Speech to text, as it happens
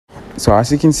So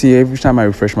as you can see, every time I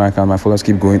refresh my account, my followers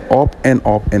keep going up and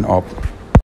up and up.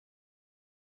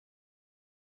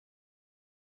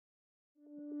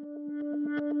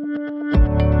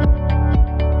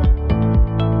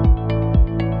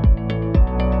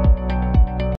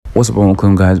 What's up and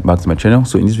welcome guys back to my channel.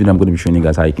 So in this video I'm going to be showing you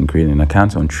guys how you can create an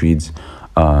account on Threads,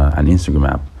 an Instagram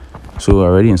app. So I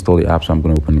already installed the app, so I'm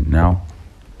going to open it now.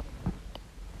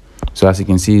 So as you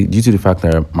can see, due to the fact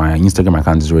that my Instagram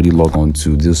account is already logged on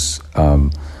to this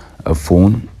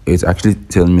phone, it's actually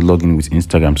telling me login with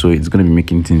Instagram, so it's going to be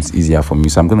making things easier for me.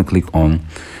 So I'm going to click on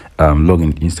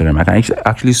login Instagram. I can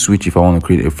actually switch if I want to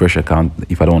create a fresh account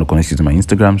if I don't want to connect it to my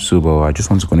Instagram. So but I just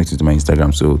want to connect it to my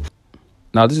Instagram. So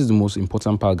now this is the most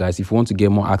important part, guys. If you want to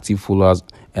get more active followers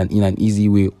and in an easy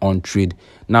way on Threads,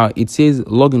 now it says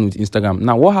login with Instagram.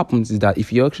 Now what happens is that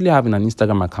if you're actually having an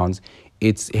Instagram account,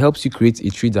 it helps you create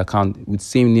a Threads account with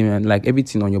same name, and like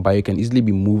everything on your bio can easily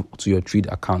be moved to your Threads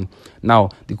account. Now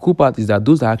the cool part is that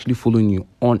those that are actually following you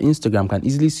on Instagram can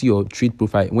easily see your Threads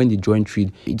profile when they join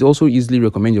Threads. It also easily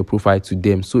recommend your profile to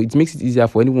them, so it makes it easier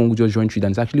for anyone who just joined Threads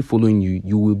and is actually following you.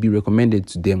 You will be recommended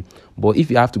to them. But if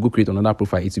you have to go create another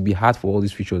profile, it will be hard for all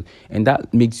these features, and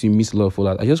that makes you miss a lot of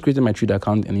followers. I just created my Threads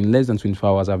account, and in less than 24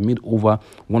 hours I've made over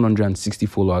 160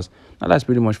 followers. Now that's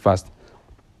pretty much fast.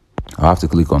 I'll have to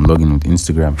click on login with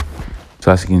Instagram.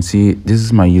 So as you can see, this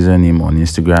is my username on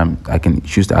Instagram. I can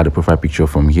choose to add a profile picture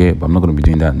from here, but I'm not going to be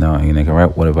doing that now. And I can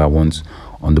write whatever I want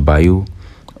on the bio,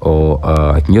 or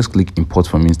I can just click import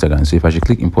from Instagram. So if I should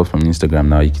click import from Instagram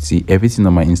now, you can see everything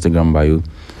on my Instagram bio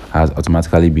has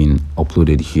automatically been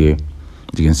uploaded here.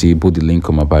 You can see both the link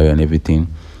on my bio and everything.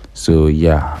 So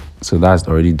yeah, so that's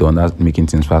already done. That's making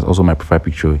things fast. Also my profile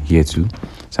picture here too.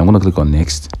 So I'm going to click on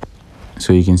next.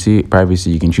 So you can see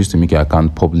privacy. You can choose to make your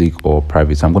account public or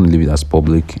private. So I'm going to leave it as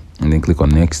public and then click on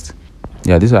next.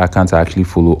 Yeah, these are accounts I actually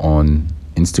follow on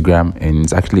Instagram, and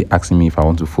it's actually asking me if I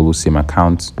want to follow same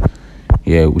accounts.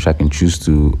 Yeah, which I can choose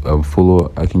to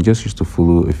follow. I can just choose to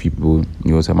follow a few people.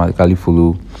 You automatically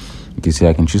follow. You can see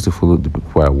I can choose to follow the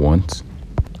people I want.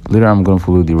 Later I'm going to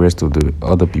follow the rest of the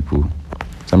other people.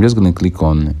 So I'm just going to click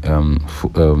on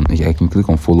I can click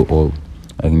on follow all.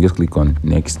 I can just click on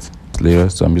next later.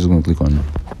 So I'm just going to click on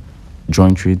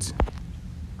join Threads.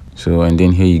 So and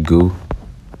then here you go.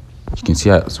 You can see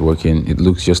how it's working. It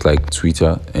looks just like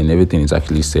Twitter, and everything is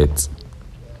actually set.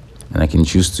 And I can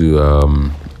choose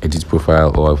to edit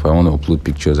profile, or if I want to upload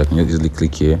pictures, I can just easily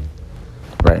click here,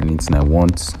 write anything I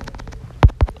want.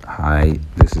 Hi,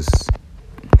 this is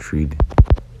Threads,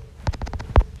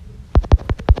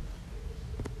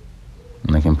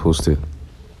 and I can post it.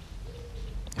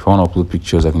 If I want to upload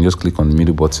pictures, I can just click on the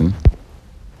middle button,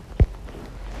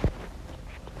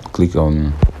 click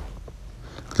on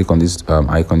this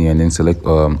icon here, and then select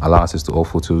allow access to all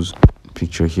photos,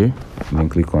 picture here, and then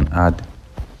click on add.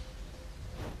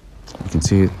 You can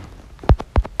see it.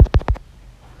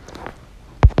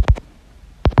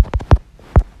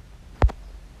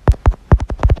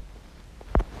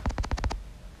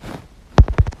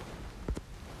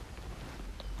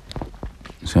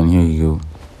 So and here you go.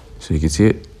 So you can see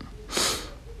it.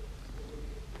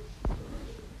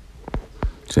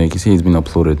 So you can see it's been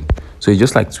uploaded. So it's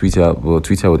just like Twitter, but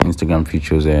Twitter with Instagram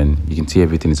features, and you can see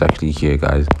everything is actually here,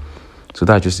 guys. So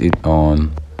that's just it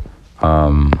on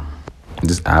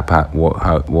this app,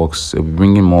 how it works. So we're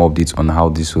bringing more updates on how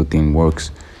this whole thing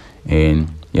works.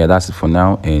 And yeah, that's it for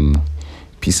now, and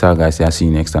peace out, guys. I'll see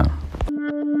you next time.